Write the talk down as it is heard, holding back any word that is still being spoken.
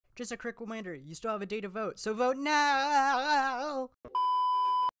just a quick reminder, you still have a day to vote, so vote now!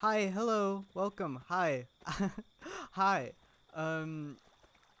 Hi, hello, welcome, hi. Hi,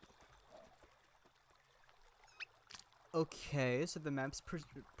 okay, so the map's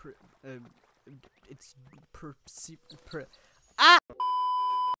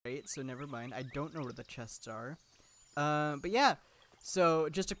Right, so never mind, I don't know where the chests are. But yeah, so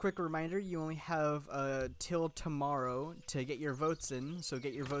just a quick reminder, you only have till tomorrow to get your votes in, so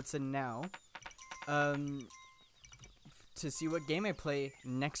get your votes in now. To see what game I play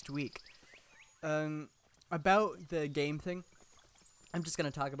next week. About the game thing, I'm just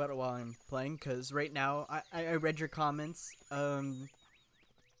gonna talk about it while I'm playing, because right now, I read your comments.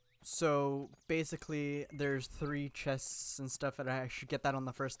 So basically, there's 3 chests and stuff, and I should get that on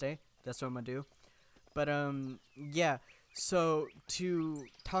the first day. That's what I'm gonna do. But yeah. So to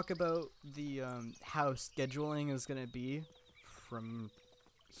talk about the how scheduling is gonna be from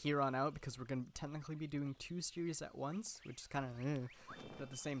here on out, because we're gonna technically be doing 2 series at once, which is kind of, but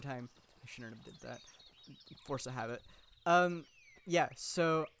at the same time, I shouldn't have did that. Force a habit. Yeah.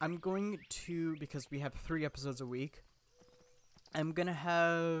 So I'm going to, because we have 3 episodes a week, I'm gonna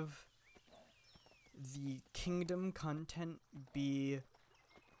have the Kingdom content be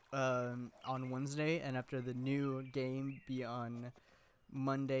on Wednesday, and after the new game be on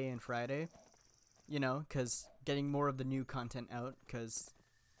Monday and Friday. You know, because getting more of the new content out, because,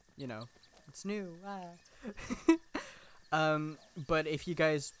 you know, it's new. But if you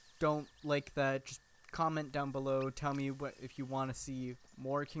guys don't like that, just comment down below. Tell me what if you want to see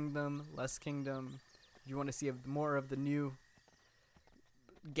more Kingdom, less Kingdom. If you want to see more of the new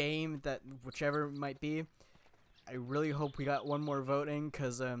game, that whichever it might be. I really hope we got one more voting,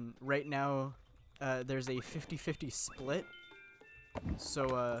 because right now there's a 50-50 split.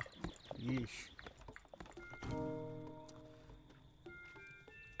 So yeesh.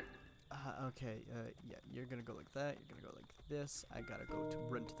 Okay, yeah, you're gonna go like that, you're gonna go like this, I gotta go to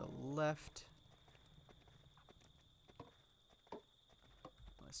run to the left.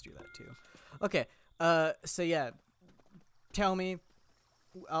 Let's do that too. Okay, so yeah, tell me,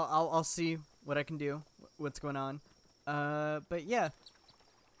 I'll see what I can do, what's going on. But yeah.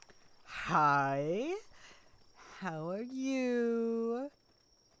 Hi, how are you?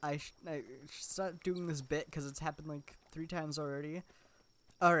 I should stop doing this bit, because it's happened like 3 times already.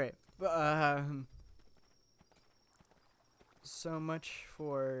 Alright, so much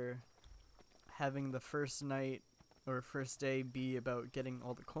for having the first night or first day be about getting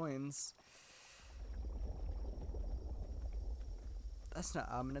all the coins. That's not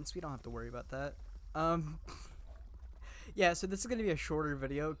ominous, we don't have to worry about that. Yeah, so this is gonna be a shorter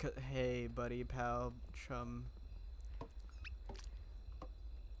video, hey buddy, pal, chum.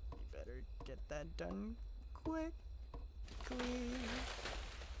 You better get that done quickly.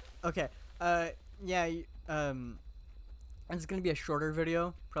 Okay, yeah, it's gonna be a shorter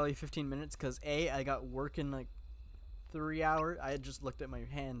video, probably 15 minutes, because I got work in like 3 hours. I just looked at my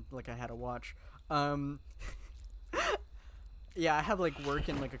hand like I had a watch. Yeah, I have like work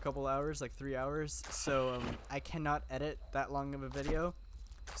in like a couple hours, like 3 hours, so I cannot edit that long of a video.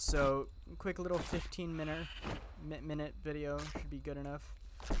 So quick little 15-minute video should be good enough.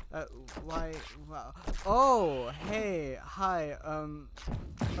 Why? Wow. Oh, hey, hi.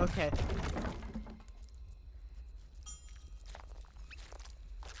 Okay.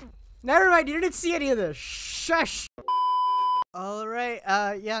 Never mind. You didn't see any of this. Shush. All right.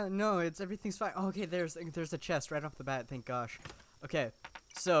 Yeah. No. Everything's fine. Oh, okay. There's a chest right off the bat. Thank gosh. Okay.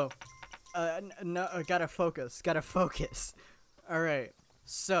 So, no. Gotta focus. Gotta focus. All right.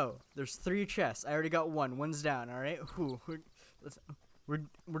 So there's 3 chests. I already got one. One's down. All right.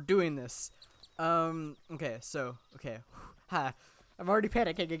 We're doing this. Okay. So. Okay. Ha. I'm already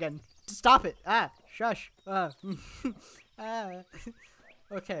panicking again. Stop it. Shush.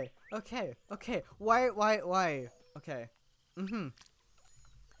 Okay. Why? Okay. Okay.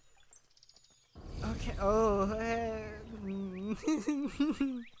 Oh.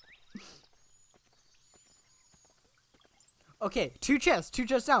 Okay. 2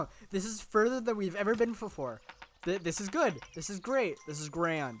 chests down. This is further than we've ever been before. This is good. This is great. This is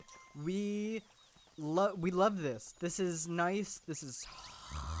grand. We love this. This is nice. This is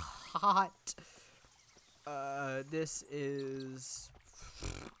hot. This is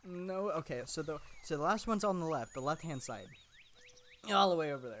no. Okay, so the last one's on the left-hand side, all the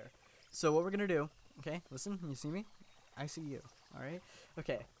way over there. So what we're gonna do? Okay, listen. You see me? I see you. All right.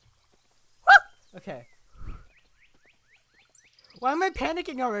 Okay. Okay. Why am I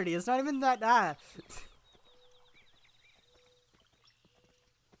panicking already? It's not even that.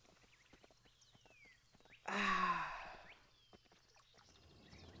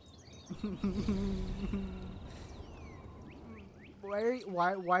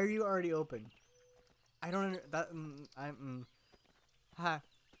 Why are you already open? I don't that ha.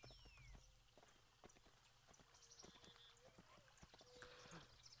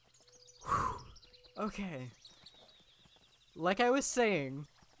 Okay. Like I was saying,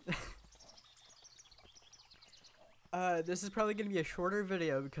 this is probably gonna be a shorter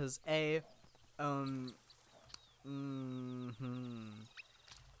video because I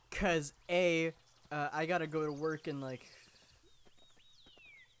gotta go to work in like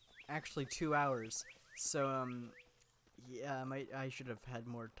actually 2 hours. So yeah, I should have had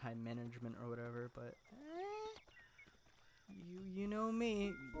more time management or whatever, but you know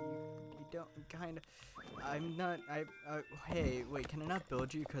me, you don't kind of. I'm not. Hey, wait, can I not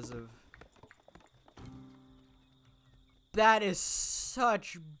build you because of? That is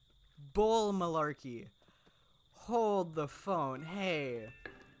such bull malarkey. Hold the phone. Hey.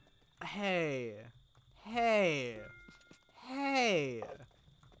 Hey. Hey. Hey.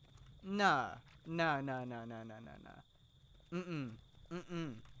 Nah. Nah.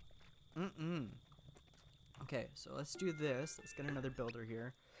 Okay, so let's do this. Let's get another builder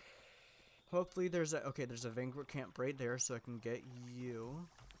here. Hopefully there's a Vanguard camp right there so I can get you.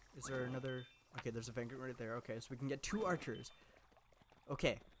 Is there another? Okay, there's a Vanguard right there. Okay, so we can get 2 archers.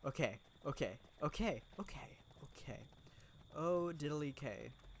 Okay. Oh, diddly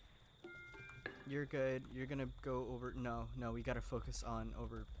K. You're good. You're gonna go over. No, we gotta focus on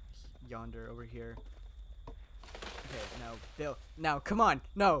over yonder, over here. Okay, now, Bill. Now, come on.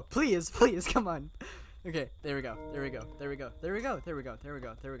 No, please, come on. Okay, there we go.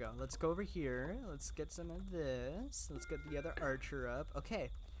 Let's go over here. Let's get some of this. Let's get the other archer up.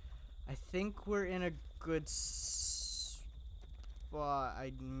 Okay. I think we're in a good spot.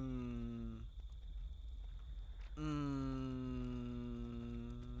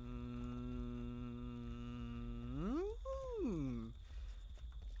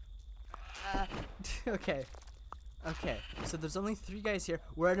 Okay. So there's only 3 guys here.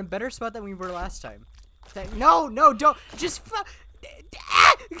 We're in a better spot than we were last time. No, don't. Just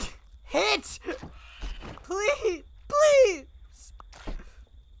hit. Please.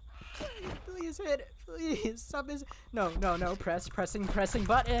 Please hit it. Please stop this. No. Pressing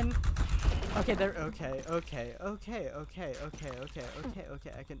button. Okay, there. Okay. I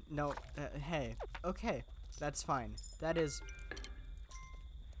can. No. Hey. Okay. That's fine. That is.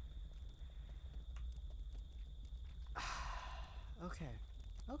 Okay.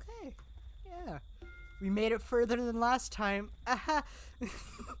 Yeah. We made it further than last time.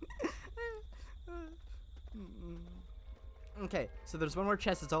 Okay, so there's one more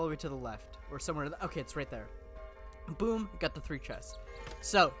chest. It's all the way to the left. Or somewhere. Okay, it's right there. Boom. Got the 3 chests.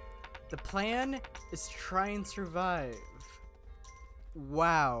 So, the plan is to try and survive.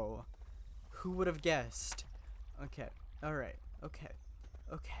 Wow. Who would have guessed? Okay. Alright. Okay.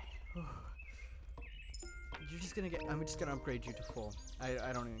 You're just gonna get. I'm just gonna upgrade you to full.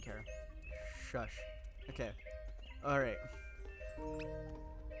 I don't even care. Shush. Okay. Alright.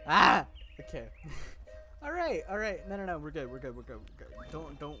 Ah! Okay. Alright. No. We're good.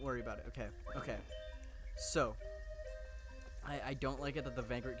 Don't worry about it. Okay. So. I don't like it that the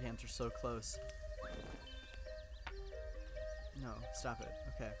Vanguard camps are so close. No, stop it.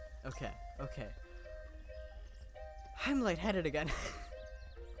 Okay. I'm lightheaded again.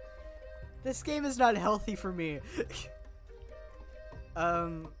 This game is not healthy for me.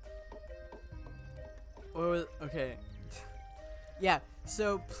 Okay. Yeah,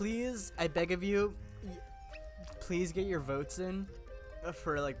 so please, I beg of you, please get your votes in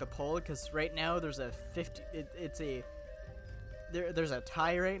for like the poll, because right now there's a 50, there's a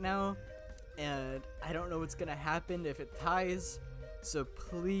tie right now, and I don't know what's gonna happen if it ties, so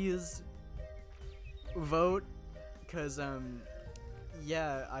please vote, because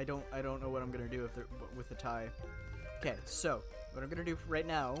yeah, I don't know what I'm gonna do if with the tie. Okay, so what I'm gonna do right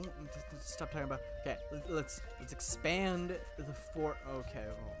now, stop talking about. Okay, let's expand the fort. Okay,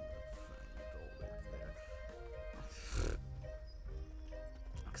 well, there.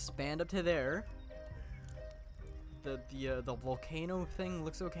 Expand up to there. The volcano thing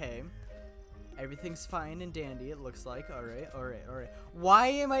looks okay. Everything's fine and dandy. It looks like. All right. Why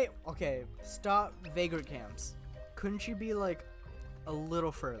am I? Okay, stop Vagrant camps. Couldn't you be like a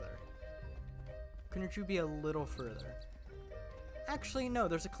little further? Couldn't you be a little further? Actually, no.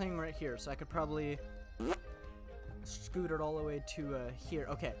 There's a claim right here, so I could probably scoot it all the way to here.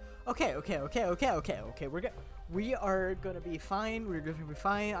 Okay. We're good. We are gonna be fine. We're gonna be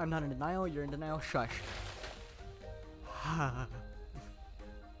fine. I'm not in denial. You're in denial. Shush.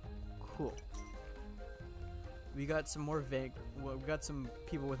 Cool. We got some more well, we got some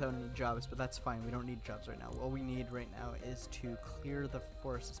people without any jobs, but that's fine. We don't need jobs right now. All we need right now is to clear the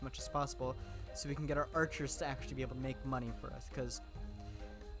forest as much as possible so we can get our archers to actually be able to make money for us, because...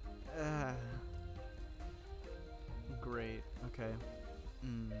 great. Okay.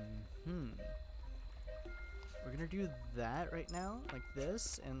 We're gonna do that right now, like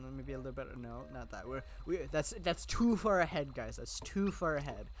this, and then maybe a little bit. No, not that. That's too far ahead, guys. That's too far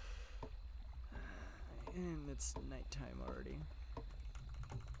ahead. And it's nighttime already.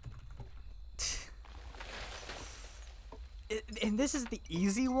 And this is the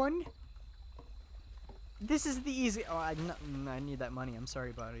easy one. This is the easy. Oh, I need that money. I'm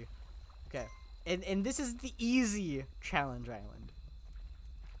sorry, buddy. Okay. And this is the easy challenge island.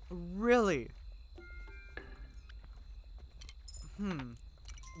 Really?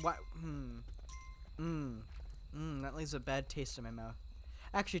 What? That leaves a bad taste in my mouth.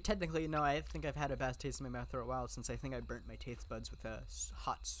 Actually, technically, no, I think I've had a bad taste in my mouth for a while, since I think I burnt my taste buds with a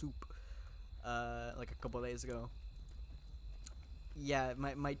hot soup, like a couple days ago. Yeah,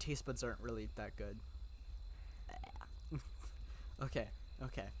 my taste buds aren't really that good. Okay.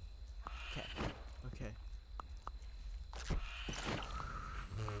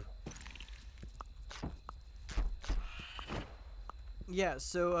 Yeah,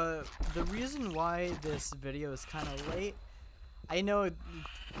 so, the reason why this video is kind of late, I know...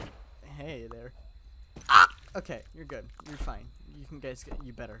 Hey there. Okay, you're good. You're fine. You can guys get...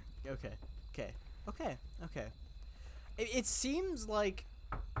 You better. Okay. It seems like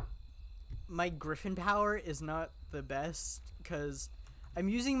my Griffin power is not the best, because I'm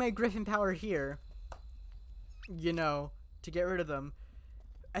using my Griffin power here, you know, to get rid of them.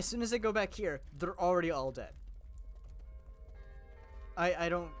 As soon as I go back here, they're already all dead. I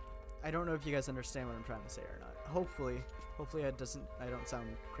don't know if you guys understand what I'm trying to say or not. Hopefully I don't sound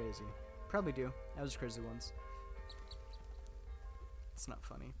crazy. Probably do. I was crazy once. It's not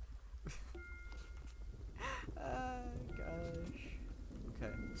funny. Gosh.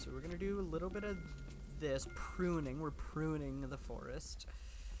 Okay, so we're gonna do a little bit of this pruning. We're pruning the forest.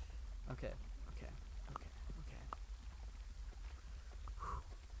 Okay.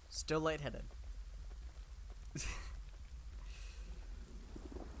 Still lightheaded.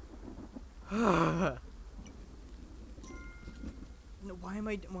 No, why am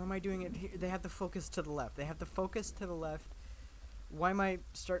I doing it here? They have the focus to the left. Why am I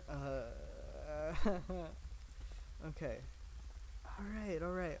start? Okay. All right.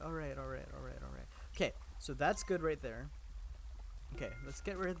 Okay, so that's good right there. Okay, let's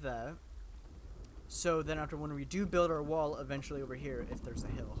get rid of that. So then after, when we do build our wall eventually over here, if there's a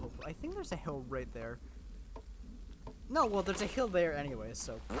hill, hopefully. I think there's a hill right there. No, well, there's a hill there anyways,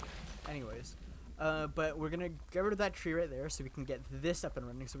 so... Anyways. But we're gonna get rid of that tree right there so we can get this up and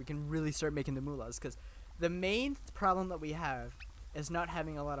running so we can really start making the moolahs. Because the main problem that we have is not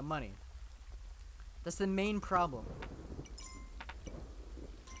having a lot of money. That's the main problem.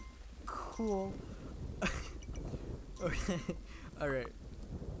 Cool. Okay. Alright.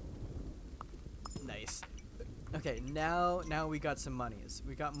 Nice. Okay, now we got some monies.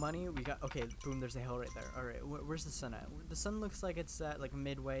 We got money. Okay. Boom. There's a hill right there. All right. Where's the sun at? The sun looks like it's at like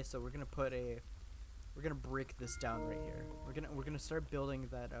midway. So we're gonna break this down right here. We're gonna start building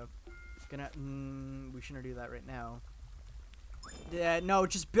that up. We shouldn't do that right now. Yeah. No.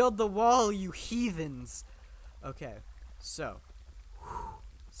 Just build the wall, you heathens. Okay. So.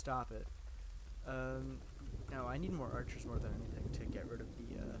 Stop it. No, I need more archers more than anything to get rid of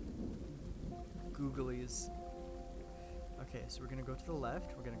the googlies. Okay, so we're gonna go to the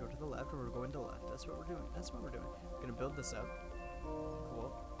left. We're going to the left. That's what we're doing. We're gonna build this up.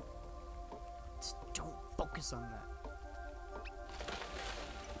 Cool. Just don't focus on that.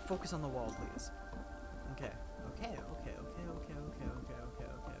 Focus on the wall, please. Okay.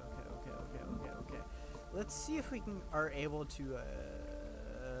 Let's see if we are able to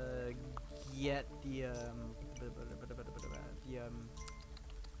get the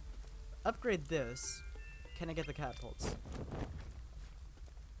upgrade this. Can I get the catapults?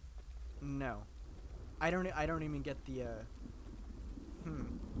 No. I don't even get the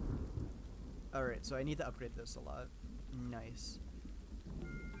Alright, so I need to upgrade this a lot. Nice.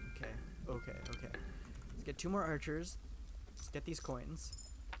 Okay. Let's get 2 more archers. Let's get these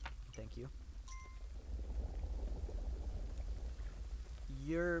coins. Thank you.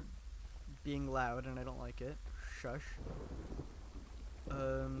 You're being loud and I don't like it. Shush.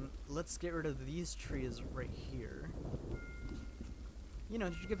 Let's get rid of these trees right here. You know,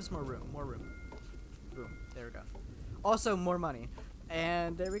 just give us more room. Boom. There we go. Also, more money.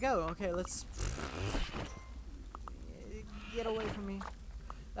 And there we go. Okay, let's get away from me.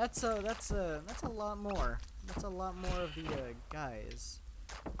 That's a lot more. That's a lot more of the guys.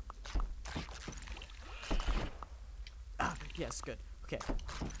 Ah, yes, good. Okay.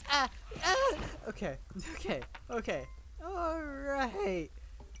 Okay. Okay. Okay. All right.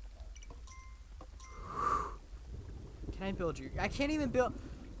 Can I build you? I can't even build.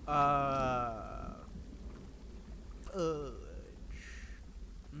 Fudge.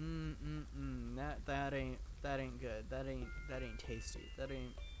 That ain't good. That ain't tasty. That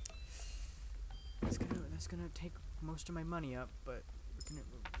ain't. That's gonna take most of my money up, but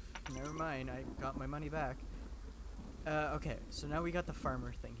never mind. I got my money back. Okay. So now we got the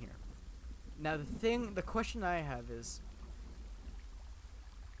farmer thing here. Now the question I have is.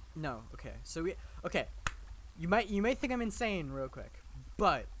 No. Okay. So okay. You might think I'm insane real quick,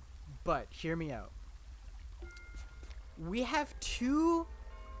 but hear me out. We have 2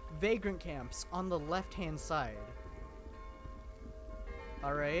 vagrant camps on the left-hand side.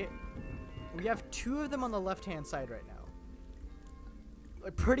 All right? We have 2 of them on the left-hand side right now.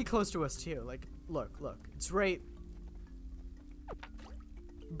 Like pretty close to us too. Like look. It's right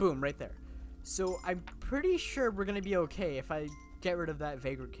boom, right there. So I'm pretty sure we're going to be okay if I get rid of that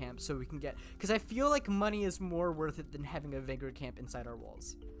vagrant camp so we can get, because I feel like money is more worth it than having a vagrant camp inside our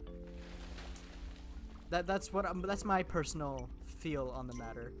walls. That's my personal feel on the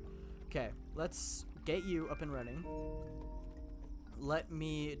matter. Okay, let's get you up and running. Let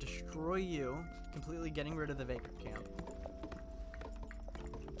me destroy you, completely getting rid of the vagrant camp.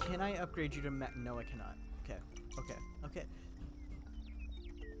 Can I upgrade you to no, I cannot. Okay.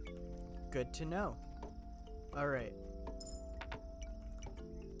 Good to know. All right.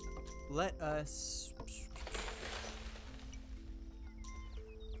 Let us.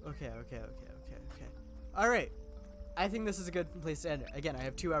 Okay. All right. I think this is a good place to end it. Again, I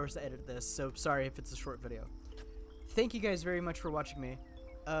have 2 hours to edit this, so sorry if it's a short video. Thank you guys very much for watching me.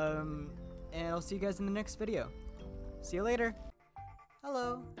 And I'll see you guys in the next video. See you later.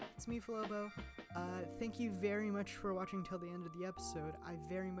 Hello, it's me, Flobo. Thank you very much for watching till the end of the episode. I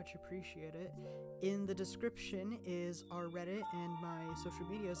very much appreciate it. In the description is our Reddit and my social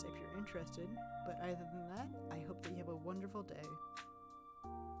medias if you're interested. But other than that, I hope that you have a wonderful day.